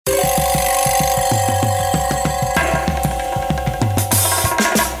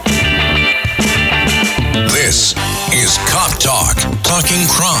This is Cop Talk, talking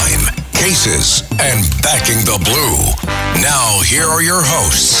crime, cases, and backing the blue. Now, here are your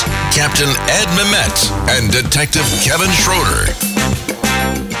hosts, Captain Ed Mehmet and Detective Kevin Schroeder.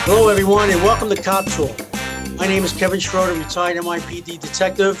 Hello, everyone, and welcome to Cop Talk. My name is Kevin Schroeder, retired NYPD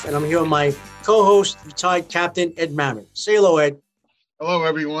detective, and I'm here with my co-host, retired Captain Ed Mamet. Say hello, Ed. Hello,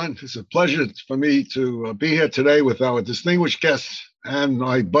 everyone. It's a pleasure for me to be here today with our distinguished guests and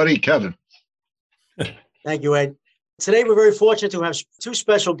my buddy, Kevin. Thank you, Ed. Today, we're very fortunate to have two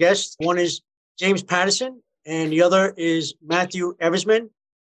special guests. One is James Patterson, and the other is Matthew Eversman.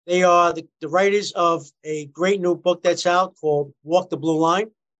 They are the writers of a great new book that's out called Walk the Blue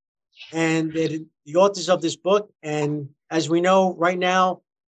Line. And they're the authors of this book. And as we know right now,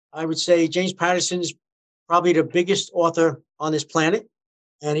 I would say James Patterson's probably the biggest author on this planet.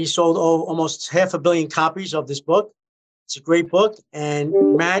 And he sold almost 500 million copies of this book. It's a great book.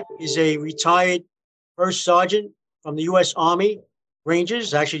 And Matt is a retired first sergeant from the U.S. Army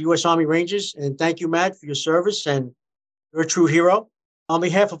Rangers, actually U.S. Army Rangers. And thank you, Matt, for your service. And you're a true hero. On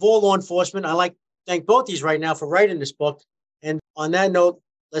behalf of all law enforcement, I'd like to thank both these right now for writing this book. And on that note,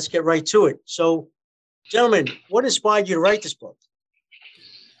 let's get right to it. So, gentlemen, what inspired you to write this book?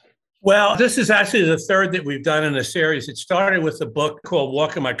 Well, this is actually the third that we've done in a series. It started with a book called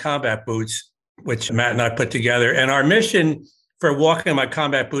Walk in My Combat Boots, which Matt and I put together. And our mission for Walk in My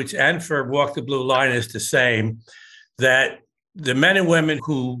Combat Boots and for Walk the Blue Line is the same, that the men and women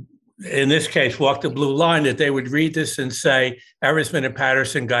who, in this case, walk the blue line, that they would read this and say, Eversman and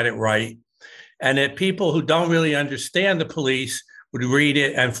Patterson got it right. And that people who don't really understand the police would read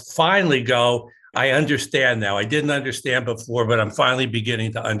it and finally go, I understand now. I didn't understand before, but I'm finally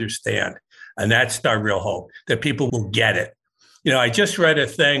beginning to understand. And that's our real hope, that people will get it. You know, I just read a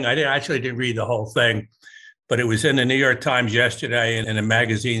thing. I didn't read the whole thing, but it was in the New York Times yesterday in a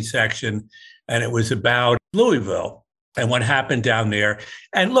magazine section, and it was about Louisville and what happened down there.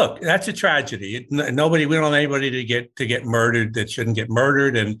 And look, that's a tragedy. We don't want anybody to get murdered that shouldn't get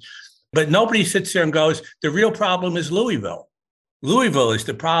murdered. But nobody sits there and goes, the real problem is Louisville. Louisville is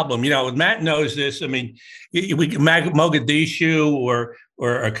the problem. You know, Matt knows this. I mean, Mogadishu or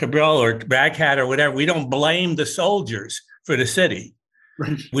Kabul or Baghdad or whatever, we don't blame the soldiers for the city.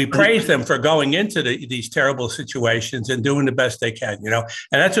 Right. We praise them for going into these terrible situations and doing the best they can, you know.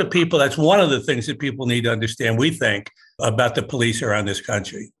 And that's one of the things that people need to understand, we think, about the police around this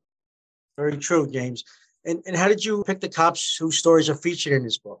country. Very true, James. And how did you pick the cops whose stories are featured in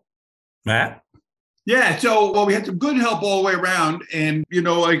this book? Matt? Yeah, so we had some good help all the way around. And, you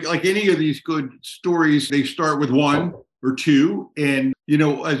know, like any of these good stories, they start with one or two. And, you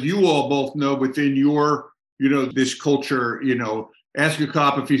know, as you all both know, within your, you know, this culture, you know, ask a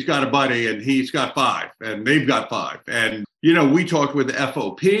cop if he's got a buddy and he's got five and they've got five. And, you know, we talked with the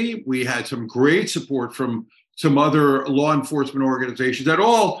FOP. We had some great support from some other law enforcement organizations that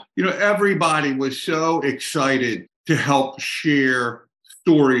all, you know, everybody was so excited to help share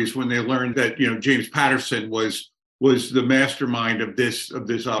stories when they learned that, you know, James Patterson was the mastermind of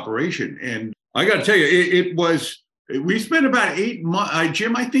this operation. And I got to tell you, we spent about 8 months,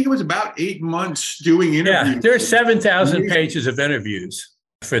 Jim, I think it was about 8 months doing interviews. Yeah, there's 7,000 pages of interviews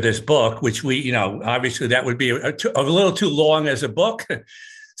for this book, which we, you know, obviously that would be a little too long as a book.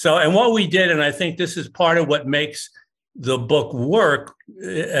 So, and what we did, and I think this is part of what makes the book work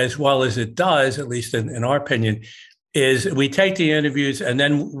as well as it does, at least in our opinion, is we take the interviews and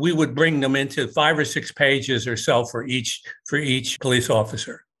then we would bring them into 5 or 6 pages or so for each police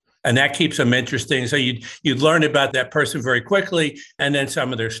officer. And that keeps them interesting. So you'd learn about that person very quickly and then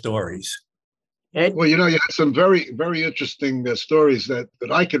some of their stories. Ed? Well, you know, you had some very, very interesting stories that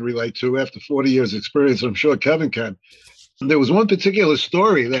I could relate to after 40 years experience. I'm sure Kevin can. There was one particular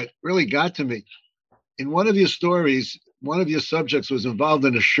story that really got to me. In one of your stories, one of your subjects was involved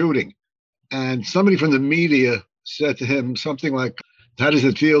in a shooting. And somebody from the media said to him something like, how does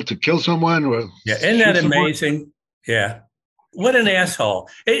it feel to kill someone? Or yeah, isn't that amazing? Yeah. What an asshole.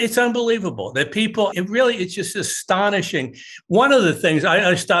 It's unbelievable that people, it's just astonishing. One of the things,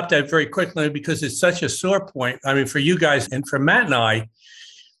 I stopped that very quickly because it's such a sore point. I mean, for you guys and for Matt and I,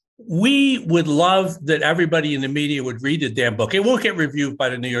 we would love that everybody in the media would read the damn book. It won't get reviewed by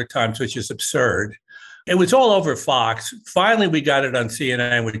the New York Times, which is absurd. It was all over Fox. Finally, we got it on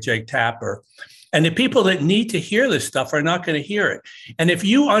CNN with Jake Tapper. And the people that need to hear this stuff are not going to hear it. And if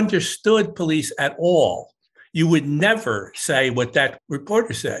you understood police at all, you would never say what that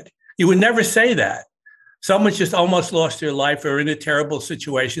reporter said. You would never say that. Someone's just almost lost their life or in a terrible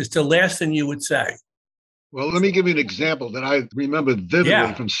situation. It's the last thing you would say. Well, let me give you an example that I remember vividly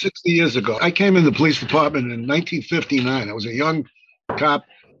Yeah. from 60 years ago. I came in the police department in 1959. I was a young cop,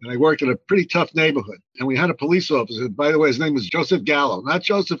 and I worked in a pretty tough neighborhood. And we had a police officer. By the way, his name was Joseph Gallo, not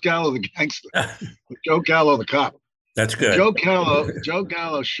Joseph Gallo, the gangster, but Joe Gallo, the cop. That's good. Joe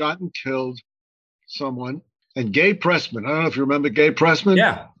Gallo shot and killed someone. And Gay Pressman, I don't know if you remember Gay Pressman.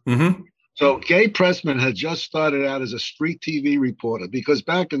 Yeah. Mm-hmm. So Gay Pressman had just started out as a street TV reporter because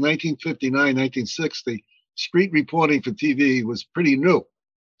back in 1959, 1960, street reporting for TV was pretty new.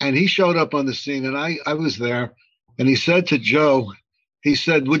 And he showed up on the scene, and I was there. And he said to Joe, he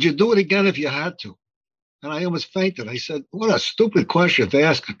said, "Would you do it again if you had to?" And I almost fainted. I said, what a stupid question they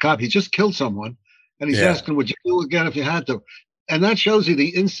ask a cop. He just killed someone, and he's asking, would you do it again if you had to? And that shows you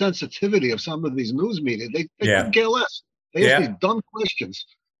the insensitivity of some of these news media. They couldn't care less. They ask these dumb questions.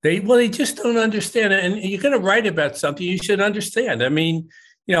 They just don't understand it. And you're going to write about something you should understand. I mean,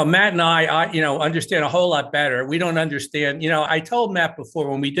 Matt and I understand a whole lot better. We don't understand. I told Matt before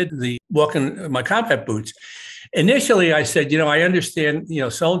when we did the walk in my combat boots, initially I said, I understand,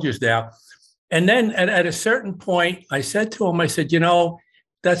 soldiers now. And then at a certain point, I said to him, I said,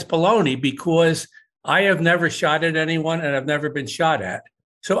 that's baloney because I have never shot at anyone and I've never been shot at.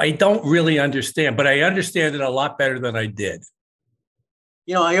 So I don't really understand, but I understand it a lot better than I did.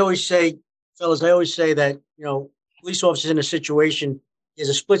 I always say, fellas, that, police officers in a situation is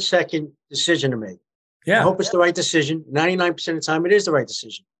a split-second decision to make. Yeah. I hope it's the right decision. 99% of the time, it is the right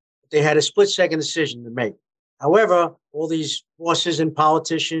decision. They had a split-second decision to make. However, all these bosses and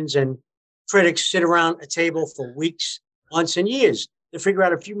politicians and critics sit around a table for weeks, months, and years to figure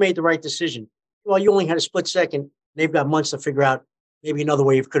out if you made the right decision. Well, you only had a split second. They've got months to figure out maybe another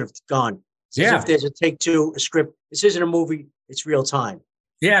way you could have gone. It's as if there's a take two, a script. This isn't a movie. It's real time.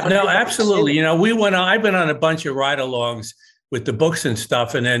 Yeah, no, absolutely. I've been on a bunch of ride-alongs with the books and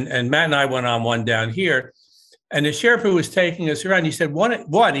stuff. And Matt and I went on one down here. And the sheriff who was taking us around, he said,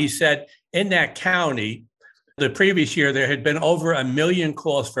 he said, in that county, the previous year, there had been over 1 million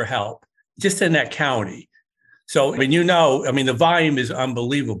calls for help just in that county. So, the volume is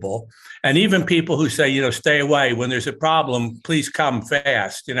unbelievable. And even people who say, stay away when there's a problem, please come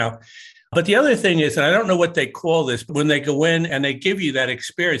fast, But the other thing is, and I don't know what they call this, but when they go in and they give you that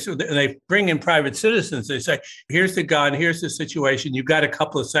experience, and they bring in private citizens, they say, here's the gun, here's the situation, you've got a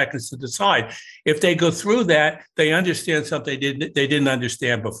couple of seconds to decide. If they go through that, they understand something they didn't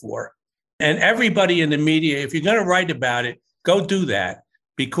understand before. And everybody in the media, if you're going to write about it, go do that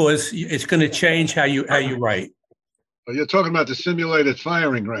because it's going to change how you write. You're talking about the simulated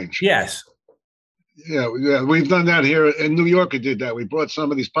firing range. Yes. Yeah, we've done that here in New York. We did that. We brought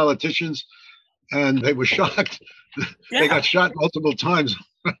some of these politicians, and they were shocked. They got shot multiple times.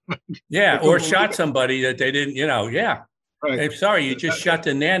 Or shot somebody that they didn't. Right. I'm sorry, you just shot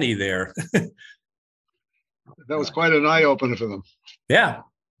the nanny there. That was quite an eye opener for them. Yeah.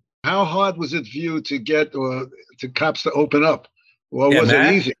 How hard was it for you to get to cops to open up, or was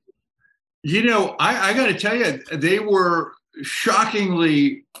it easy? I got to tell you, they were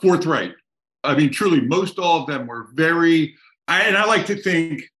shockingly forthright. I mean, truly, most all of them were very, and I like to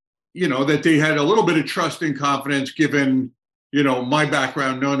think, that they had a little bit of trust and confidence given, my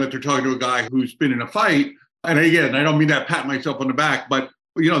background, knowing that they're talking to a guy who's been in a fight. And again, I don't mean that pat myself on the back, but,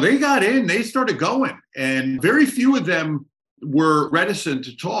 they got in, they started going, and very few of them were reticent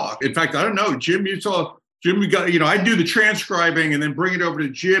to talk. In fact, I don't know, Jim, we got, I'd do the transcribing and then bring it over to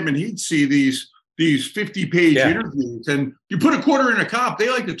Jim and he'd see these 50-page interviews. And you put a quarter in a cop, they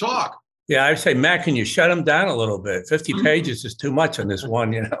like to talk. Yeah, I say, Matt, can you shut them down a little bit? 50 pages is too much on this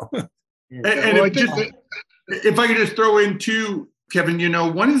one, And if I could just throw in too, Kevin,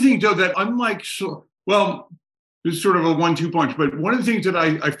 one of the things though that unlike, this is sort of a 1-2 punch, but one of the things that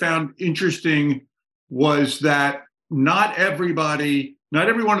I found interesting was that not every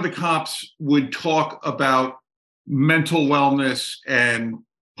one of the cops would talk about mental wellness and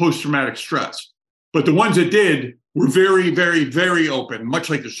post-traumatic stress. But the ones that did were very, very, very open, much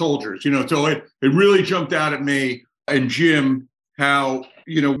like the soldiers, So it really jumped out at me and Jim how,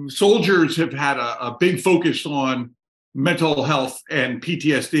 soldiers have had a big focus on mental health and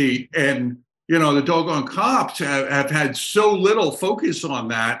PTSD. And, the doggone cops have had so little focus on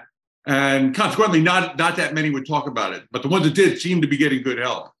that. And consequently, not that many would talk about it. But the ones that did seem to be getting good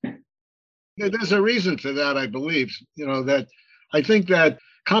help. Yeah, there's a reason for that, I believe. That I think that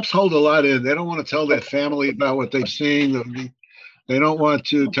cops hold a lot in. They don't want to tell their family about what they've seen. They don't want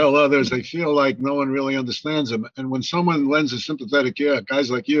to tell others. They feel like no one really understands them. And when someone lends a sympathetic ear,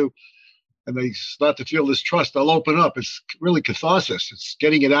 guys like you, and they start to feel this trust, they'll open up. It's really catharsis. It's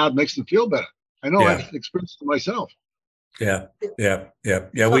getting it out, makes them feel better. I know I've experienced it myself. Yeah.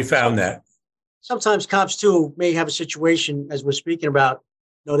 We found that. sometimes cops too may have a situation, as we're speaking about,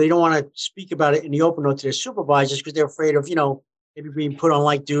 they don't want to speak about it in the open or to their supervisors because they're afraid of, maybe being put on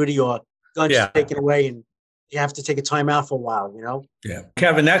light duty or guns taken away and you have to take a time out for a while. Yeah.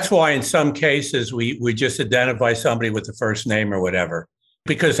 Kevin, that's why in some cases we just identify somebody with the first name or whatever,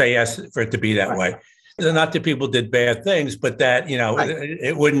 because they asked for it to be that way. Not that people did bad things, but that,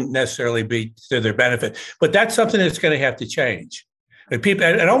 it wouldn't necessarily be to their benefit. But that's something that's going to have to change. And people,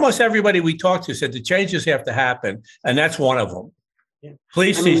 and almost everybody we talked to said the changes have to happen, and that's one of them. Yeah.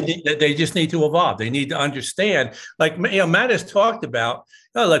 Police, they just need to evolve. They need to understand. Like, Matt has talked about,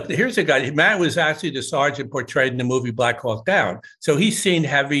 look, here's a guy. Matt was actually the sergeant portrayed in the movie Black Hawk Down. So he's seen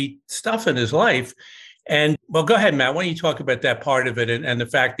heavy stuff in his life. And, well, go ahead, Matt. Why don't you talk about that part of it and the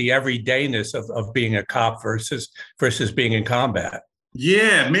fact, the everydayness of being a cop versus being in combat?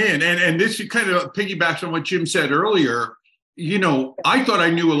 Yeah, man. And this kind of piggybacks on what Jim said earlier. I thought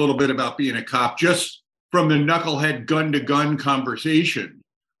I knew a little bit about being a cop just from the knucklehead gun-to-gun conversation.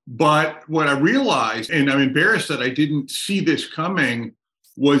 But what I realized, and I'm embarrassed that I didn't see this coming,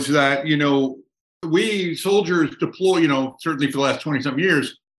 was that, we soldiers deploy, certainly for the last 20-some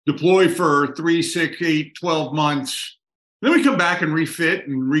years, deploy for 3, 6, 8, 12 months. Then we come back and refit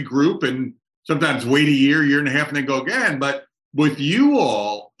and regroup and sometimes wait a year and a half, and then go again. But with you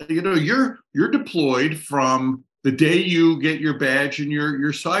all, you're deployed from the day you get your badge and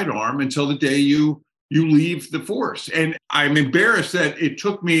your sidearm until the day you leave the force. And I'm embarrassed that it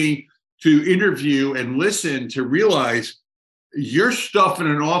took me to interview and listen to realize you're stuffing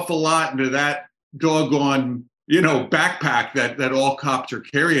an awful lot into that doggone, backpack that all cops are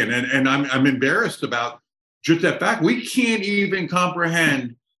carrying. And I'm embarrassed about just that fact. We can't even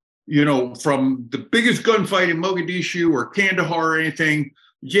comprehend, from the biggest gunfight in Mogadishu or Kandahar or anything.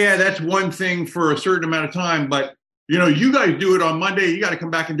 Yeah, that's one thing for a certain amount of time, but you guys do it on Monday, you got to come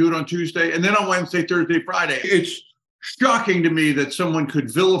back and do it on Tuesday, and then on Wednesday, Thursday, Friday. It's shocking to me that someone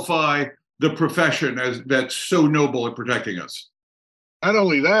could vilify the profession that's so noble at protecting us. Not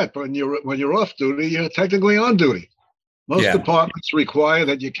only that, but when you're off duty, you're technically on duty. Most departments require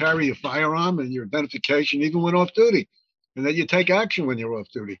that you carry your firearm and your identification even when off duty, and that you take action when you're off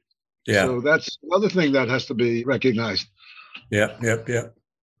duty. Yeah. So that's another thing that has to be recognized. Yep.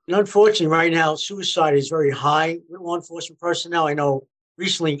 Unfortunately, right now, suicide is very high with law enforcement personnel. I know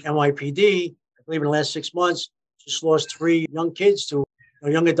recently NYPD, I believe in the last 6 months, just lost 3 young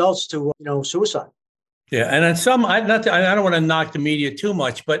adults to suicide. Yeah, and on some, I don't want to knock the media too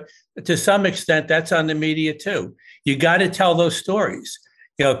much, but to some extent, that's on the media too. You got to tell those stories.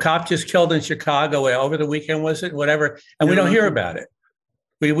 Cop just killed in Chicago over the weekend, was it? Whatever, and we don't hear about it.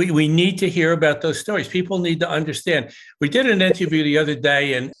 We need to hear about those stories. People need to understand. We did an interview the other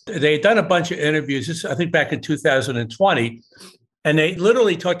day, and they had done a bunch of interviews, this, I think back in 2020, and they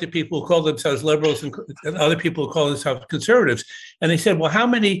literally talked to people who call themselves liberals and other people who call themselves conservatives. And they said, well, how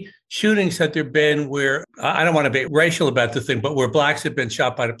many shootings have there been where, I don't want to be racial about the thing, but where blacks have been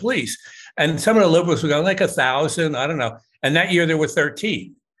shot by the police? And some of the liberals were going like 1,000, I don't know. And that year there were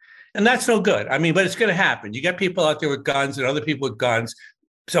 13. And that's no good. I mean, but it's going to happen. You get people out there with guns and other people with guns.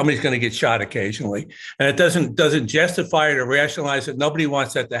 Somebody's going to get shot occasionally. And it doesn't justify it or rationalize it. Nobody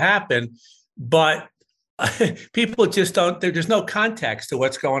wants that to happen. But people just don't, there's no context to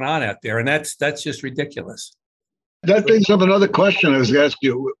what's going on out there. And that's just ridiculous. That brings up another question I was going to ask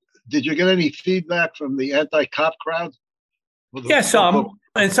you. Did you get any feedback from the anti-cop crowd? Yeah, some.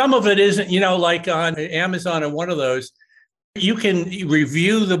 And some of it isn't, like on Amazon or one of those, you can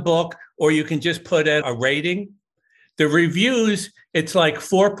review the book or you can just put in a rating. The reviews, it's like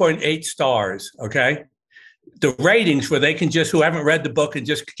 4.8 stars, okay? The ratings where they can just, who haven't read the book and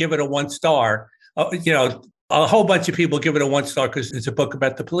just give it a 1 star, a whole bunch of people give it a 1 star because it's a book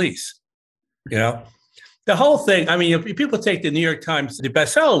about the police, The whole thing, I mean, if people take the New York Times, the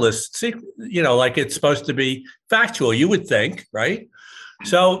bestseller list, like it's supposed to be factual, you would think, right?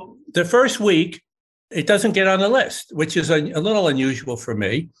 So the first week, it doesn't get on the list, which is a little unusual for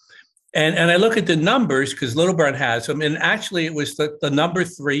me. And I look at the numbers because Little Brown has them. And actually, it was the number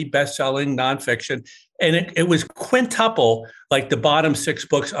 3 best-selling nonfiction. And it was quintuple, like the bottom 6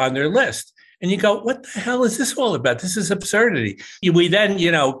 books on their list. And you go, what the hell is this all about? This is absurdity. We then,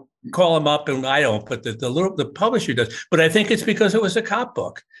 call them up, and I don't, but the publisher does. But I think it's because it was a cop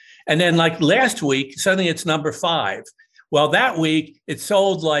book. And then like last week, suddenly it's number 5. Well, that week, it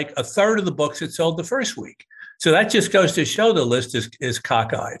sold like a third of the books it sold the first week. So that just goes to show the list is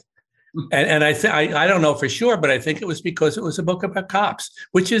cockeyed. And I don't know for sure, but I think it was because it was a book about cops,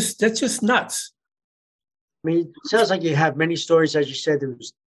 that's just nuts. I mean, it sounds like you have many stories, as you said. There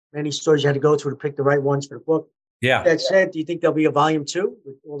was many stories you had to go through to pick the right ones for the book. Yeah. That said, do you think there'll be a volume 2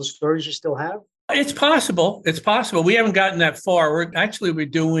 with all the stories you still have? It's possible. It's possible. We haven't gotten that far. We're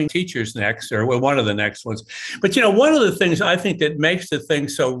doing teachers next, or one of the next ones. But one of the things I think that makes the thing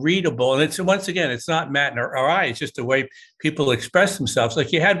so readable, and it's once again, it's not Matt or I, it's just the way people express themselves.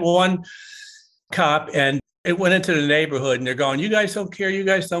 Like you had one cop, and it went into the neighborhood, and they're going, "You guys don't care. You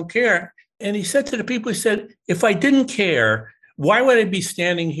guys don't care." And he said to the people, he said, "If I didn't care, why would I be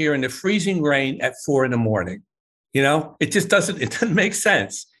standing here in the freezing rain at 4 a.m? It just doesn't make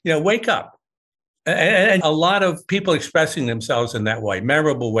sense. Wake up." And a lot of people expressing themselves in that way,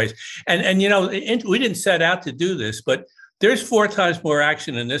 memorable ways. And we didn't set out to do this, but there's 4 times more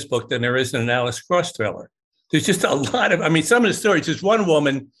action in this book than there is in an Alice Cross thriller. There's just a lot of, some of the stories, there's one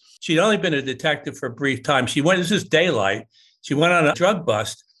woman, she'd only been a detective for a brief time. This is daylight. She went on a drug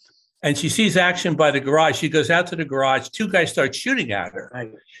bust and she sees action by the garage. She goes out to the garage. 2 guys start shooting at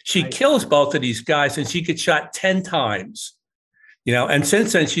her. She kills both of these guys and she gets shot 10 times. And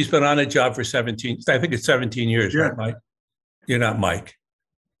since then, she's been on a job for 17 years, right, Mike? You're not Mike.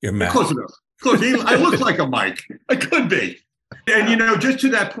 You're Matt. Close enough. I look like a Mike. I could be. And, just to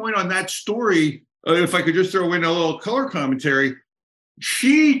that point on that story, if I could just throw in a little color commentary,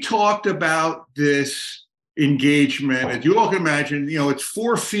 she talked about this engagement. As you all can imagine, it's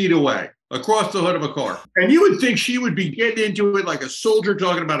 4 feet away across the hood of a car. And you would think she would be getting into it like a soldier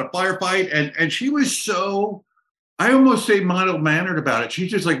talking about a firefight. And she was so... I almost say mild-mannered about it.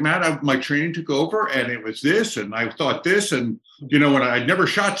 She's just like, Matt, my training took over and it was this and I thought this. And, when I'd never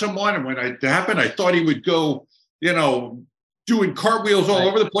shot someone and when it happened, I thought he would go, doing cartwheels all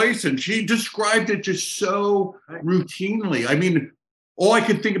over the place. And she described it just so routinely. All I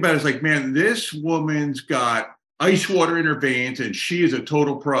could think about is like, man, this woman's got ice water in her veins and she is a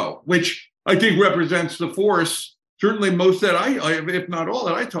total pro, which I think represents the force. Certainly most that I if not all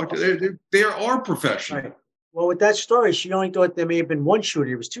that I talked to, they are professional. Right. Well, with that story, she only thought there may have been one shooter.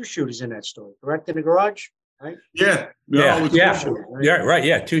 There was 2 shooters in that story, correct? In the garage, right? Yeah. No, yeah. Shooters, right? Yeah, right.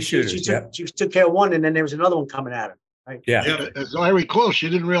 Yeah, 2 shooters. She took care of one, and then there was another one coming at her, right? Yeah. As I recall, she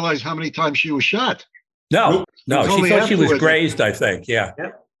didn't realize how many times she was shot. No. She thought she was grazed, I think. Yeah.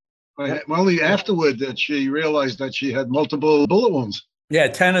 Only afterward that she realized that she had multiple bullet wounds. Yeah,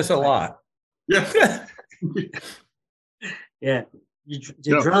 10 is a lot. Yeah. Yeah. You just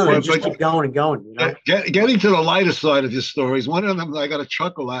keep going and going. Getting to the lighter side of his stories, one of them I got a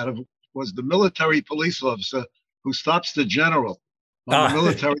chuckle out of was the military police officer who stops the general on the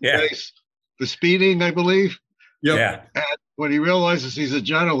military base for speeding, I believe. Yep. Yeah. And when he realizes he's a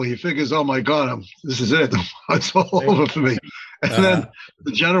general, he figures, "Oh my God, this is it. It's all over for me." And then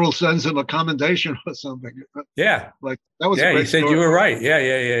the general sends him a commendation or something. Yeah. Like that was. Yeah, he said you were right.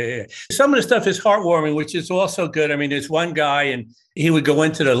 Yeah. Some of the stuff is heartwarming, which is also good. There's one guy, and he would go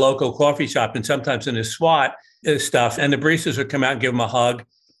into the local coffee shop, and sometimes in his SWAT stuff, and the baristas would come out and give him a hug.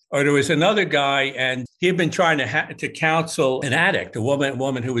 Or there was another guy, and he had been trying to counsel an addict, a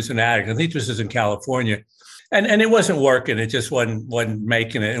woman who was an addict. I think this was in California. And it wasn't working. It just wasn't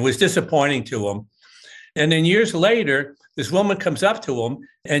making it. It was disappointing to him. And then years later, this woman comes up to him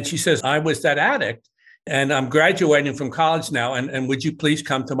and she says, "I was that addict and I'm graduating from college now. And would you please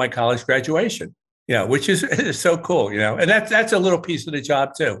come to my college graduation?" Which is so cool, and that's a little piece of the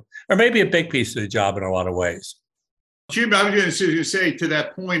job too, or maybe a big piece of the job in a lot of ways. Jim, I was going to say to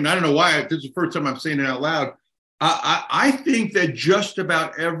that point, and I don't know why, this is the first time I'm saying it out loud. I think that just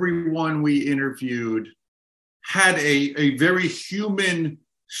about everyone we interviewed had a very human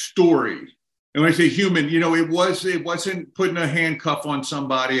story. And when I say human, it wasn't putting a handcuff on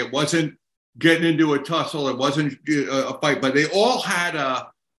somebody. It wasn't getting into a tussle. It wasn't a fight, but they all had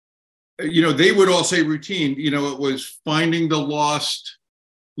they would all say routine. It was finding the lost,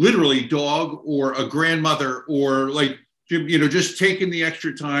 literally dog or a grandmother or like, just taking the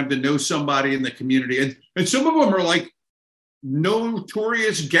extra time to know somebody in the community. And some of them are like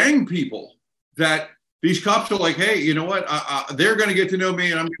notorious gang people that these cops are like, "Hey, you know what? They're going to get to know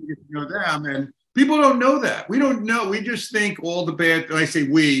me and I'm going to get to know them." And people don't know that. We don't know. We just think all the bad, and I say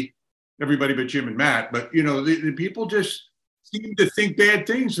we, everybody but Jim and Matt, but the people just seem to think bad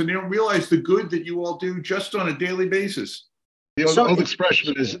things and they don't realize the good that you all do just on a daily basis. The old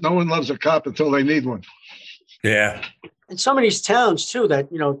expression is, "No one loves a cop until they need one." Yeah. And some of these towns too, that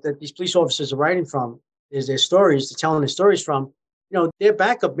these police officers are writing from, is their stories, they're telling their stories from, their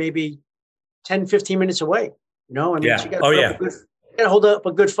backup maybe 10, 15 minutes away, you got to hold up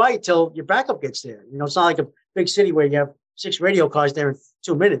a good fight till your backup gets there. It's not like a big city where you have 6 radio cars there in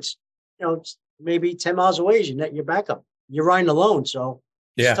 2 minutes. It's maybe 10 miles away is your backup. You're riding alone. So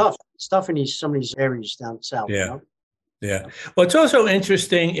it's tough. It's tough in some of these areas down south. Yeah. Yeah. Well, it's also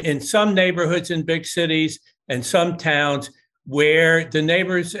interesting in some neighborhoods in big cities, and some towns where the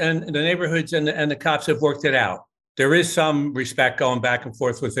neighbors and the neighborhoods and the cops have worked it out. There is some respect going back and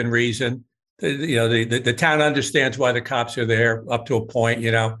forth within reason. The town understands why the cops are there up to a point,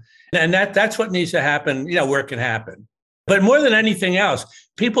 and that's what needs to happen, where it can happen. But more than anything else,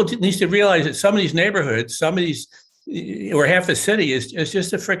 people need to realize that some of these neighborhoods, some of these, or half the city is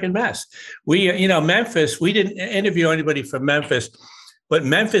just a freaking mess. Memphis, we didn't interview anybody from Memphis, but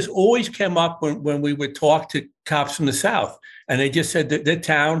Memphis always came up when we would talk to cops from the South. And they just said that the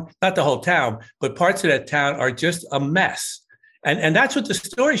town, not the whole town, but parts of that town are just a mess. And that's what the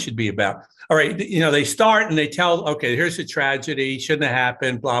story should be about. All right, they start and they tell, okay, here's a tragedy, shouldn't have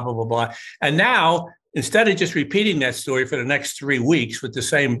happened, blah, blah, blah, blah. And now, instead of just repeating that story for the next 3 weeks with the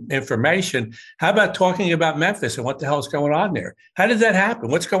same information, how about talking about Memphis and what the hell's going on there? How did that happen?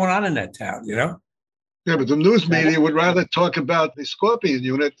 What's going on in that town, Yeah, but the news media would rather talk about the Scorpion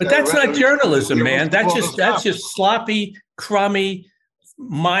unit. But that's not journalism, man. That's just sloppy, crummy,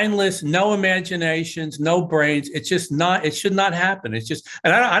 mindless, no imaginations, no brains. It's just not, it should not happen. It's just,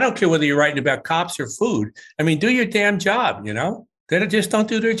 and I don't care whether you're writing about cops or food. I mean, do your damn job, They just don't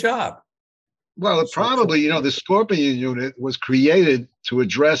do their job. Well, probably, the Scorpion unit was created to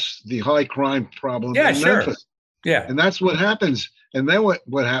address the high crime problem in Memphis. Yeah. And that's what happens. And then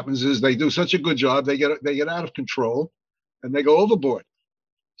what happens is they do such a good job, they get out of control and they go overboard.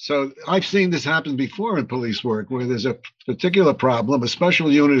 So I've seen this happen before in police work where there's a particular problem, a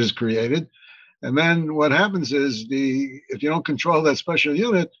special unit is created. And then what happens is if you don't control that special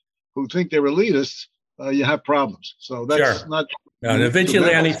unit who think they're elitists, you have problems. So that's not. No, the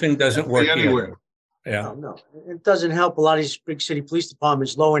vigilante thing doesn't work anywhere. Yeah. No, it doesn't help a lot of these big city police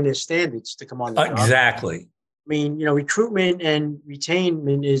departments lowering their standards to come on the job. Exactly. I mean, recruitment and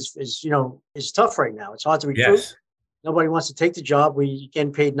retainment is tough right now. It's hard to recruit. Yes. Nobody wants to take the job where you're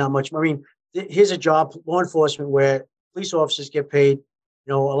getting paid not much. I mean, here's a job, law enforcement, where police officers get paid,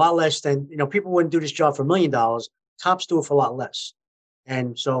 a lot less than, people wouldn't do this job for $1 million. Cops do it for a lot less.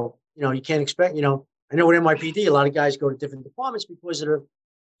 And so, you can't expect, I know with NYPD, a lot of guys go to different departments because of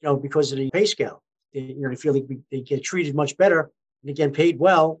the pay scale. They feel they get treated much better and they get paid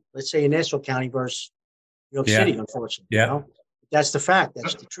well, let's say in Nassau County versus New York City, unfortunately. Yeah. That's the fact.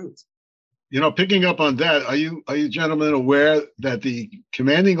 That's the truth. Picking up on that, are you gentlemen aware that the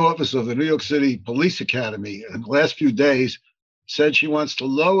commanding officer of the New York City Police Academy in the last few days said she wants to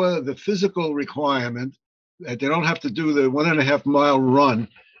lower the physical requirement, that they don't have to do the 1.5 mile run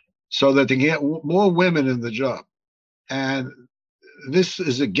so that they can get more women in the job. And this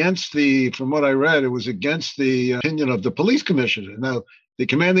is from what I read, it was against the opinion of the police commissioner. Now, the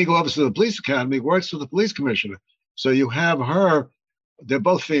commanding officer of the police academy works for the police commissioner. So you have her, they're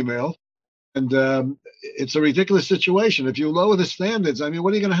both female. And it's a ridiculous situation. If you lower the standards, I mean,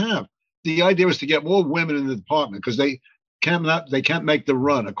 what are you going to have? The idea is to get more women in the department because they can't make the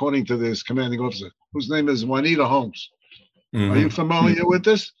run, according to this commanding officer, whose name is Juanita Holmes. Mm-hmm. Are you familiar with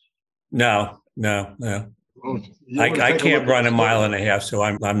this? No. Well, I can't run 1.5 miles, so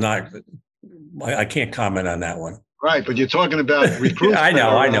I'm not. I can't comment on that one. Right, but you're talking about recruits. I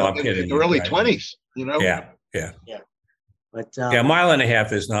know. I'm kidding. In the early 20s, Yeah. But 1.5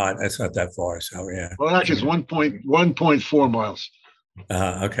 miles is not. That's not that far. So yeah. Well, actually, it's 1.4 miles.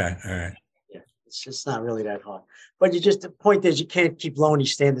 Okay. All right. Yeah, it's just not really that hard. But the point is, you can't keep lowering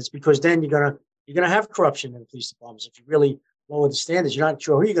these standards because then you're gonna have corruption in the police departments. If you really lower the standards, you're not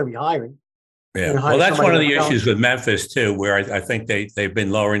sure who you're gonna be hiring. Yeah. Well, that's one of the issues with Memphis too, where I think they've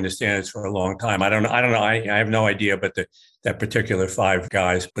been lowering the standards for a long time. I don't know. I have no idea, but that particular 5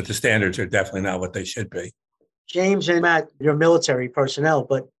 guys, but the standards are definitely not what they should be. James and Matt, you're military personnel,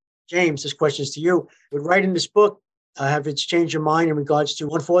 but James, this question is to you. With writing this book, have it changed your mind in regards to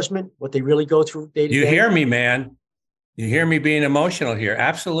law enforcement, what they really go through day to day? You hear me, man. You hear me being emotional here.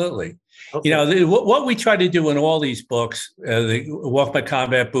 Absolutely. Okay. What we try to do in all these books, the Walk My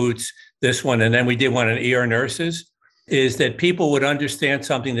Combat Boots, this one, and then we did one on ER nurses, is that people would understand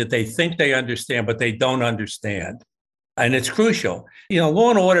something that they think they understand, but they don't understand. And it's crucial. Law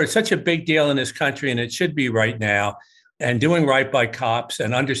and order is such a big deal in this country, and it should be right now. And doing right by cops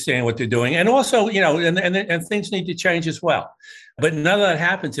and understanding what they're doing. And also, and things need to change as well. But none of that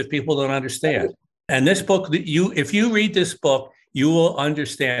happens if people don't understand. And this book, if you read this book, you will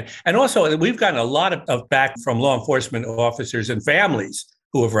understand. And also, we've gotten a lot of back from law enforcement officers and families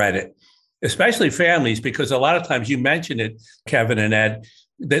who have read it, especially families, because a lot of times you mentioned it, Kevin and Ed,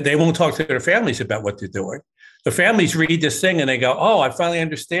 they won't talk to their families about what they're doing. The families read this thing and they go, "Oh, I finally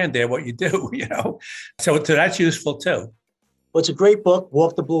understand, Dad, what you do." So that's useful too. Well, it's a great book,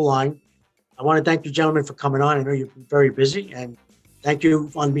 Walk the Blue Line. I want to thank you, gentlemen, for coming on. I know you're very busy, and thank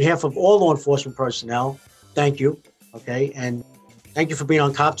you on behalf of all law enforcement personnel thank you. Okay. And thank you for being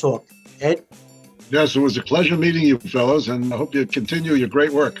on Cop Talk. Ed? Yes, it was a pleasure meeting you fellows, and I hope you continue your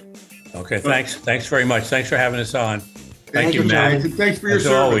great work. Okay, thanks. Thanks very much. Thanks for having us on. Thank you, you, Matt. Thanks for your As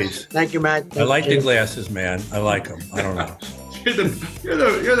service. always. Thank you, Matt. I like the James. glasses, man. I like them. I don't know.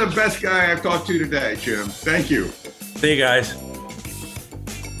 You're the best guy I've talked to today, Jim. Thank you. See you guys.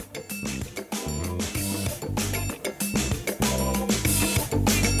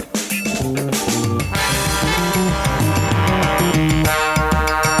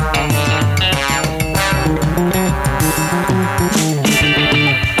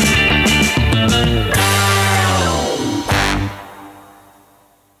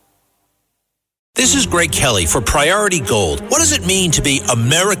 This is Greg Kelly for Priority Gold. What does it mean to be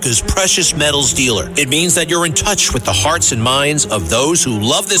America's precious metals dealer? It means that you're in touch with the hearts and minds of those who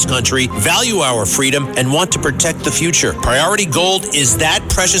love this country, value our freedom, and want to protect the future. Priority Gold is that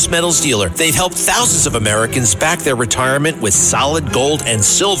precious metals dealer. They've helped thousands of Americans back their retirement with solid gold and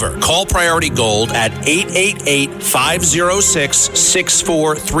silver. Call Priority Gold at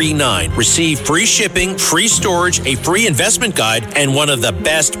 888-506-6439. Receive free shipping, free storage, a free investment guide, and one of the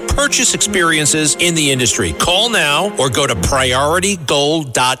best purchase experiences in the industry. Call now or go to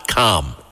PriorityGold.com.